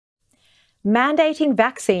Mandating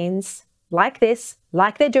vaccines like this,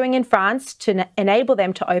 like they're doing in France, to enable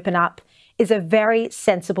them to open up is a very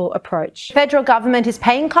sensible approach. The federal government is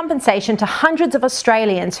paying compensation to hundreds of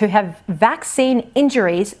Australians who have vaccine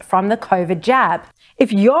injuries from the COVID jab.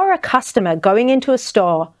 If you're a customer going into a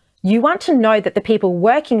store, you want to know that the people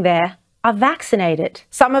working there are vaccinated.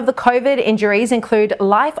 Some of the COVID injuries include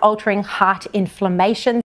life-altering heart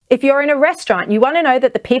inflammation. If you're in a restaurant, you want to know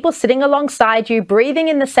that the people sitting alongside you, breathing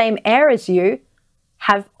in the same air as you,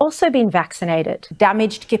 have also been vaccinated,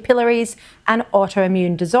 damaged capillaries and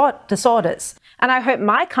autoimmune disorders. And I hope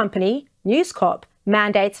my company, News Corp,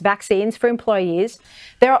 mandates vaccines for employees.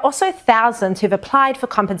 There are also thousands who've applied for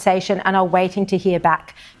compensation and are waiting to hear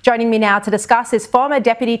back. Joining me now to discuss is former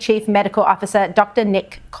Deputy Chief Medical Officer Dr.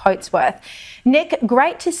 Nick Coatsworth. Nick,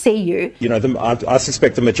 great to see you. You know, I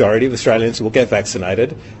suspect the majority of Australians will get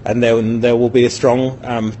vaccinated, and there will be a strong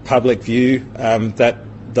public view that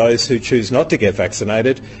those who choose not to get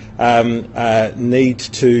vaccinated need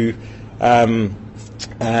to.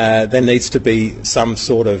 There needs to be some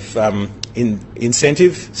sort of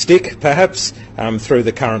incentive stick, perhaps, through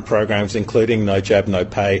the current programs, including No Jab, No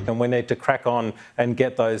Pay. And we need to crack on and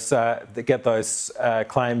get those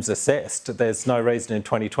claims assessed. There's no reason in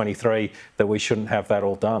 2023 that we shouldn't have that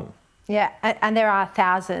all done. Yeah, and there are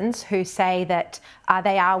thousands who say that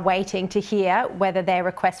they are waiting to hear whether their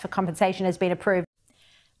request for compensation has been approved.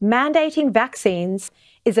 Mandating vaccines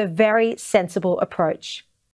is a very sensible approach.